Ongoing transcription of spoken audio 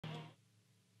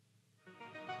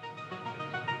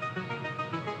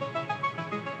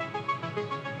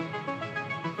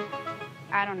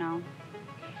I don't know.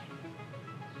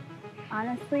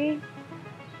 Honestly,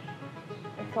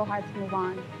 it's so hard to move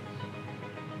on.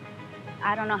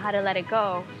 I don't know how to let it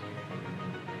go.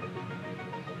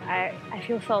 I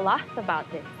feel so lost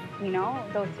about this,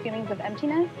 those feelings of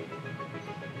emptiness.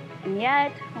 And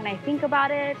yet, when I think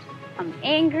about it, I'm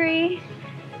angry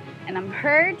and I'm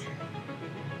hurt.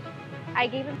 I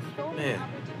gave him so many Man,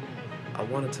 I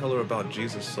want to tell her about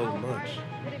Jesus so How much.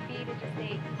 hard would it be to just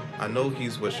say, I know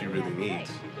he's what she really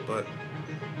needs, but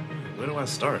where do I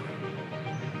start?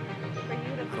 for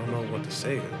you to I don't know what to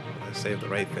say. Will I say the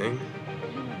right thing?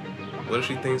 What if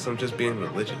she thinks I'm just being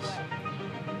religious?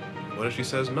 What if she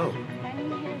says no? 10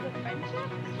 years of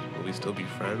friendship? Will we still be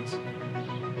friends?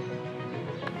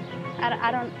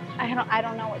 I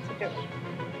don't know what to do.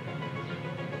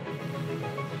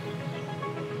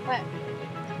 What?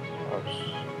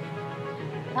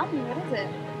 Tell me, what is it?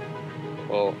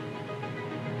 Well,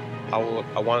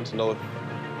 I wanted to know if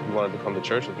you wanted to come to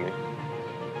church with me.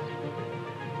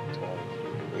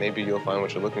 Maybe you'll find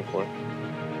what you're looking for.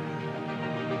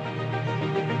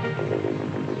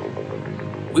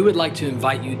 We would like to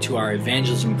invite you to our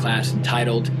evangelism class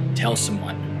entitled Tell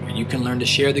Someone, where you can learn to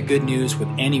share the good news with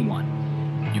anyone.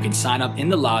 You can sign up in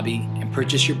the lobby and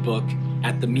purchase your book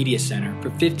at the Media Center for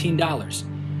 $15.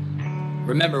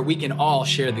 Remember, we can all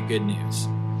share the good news.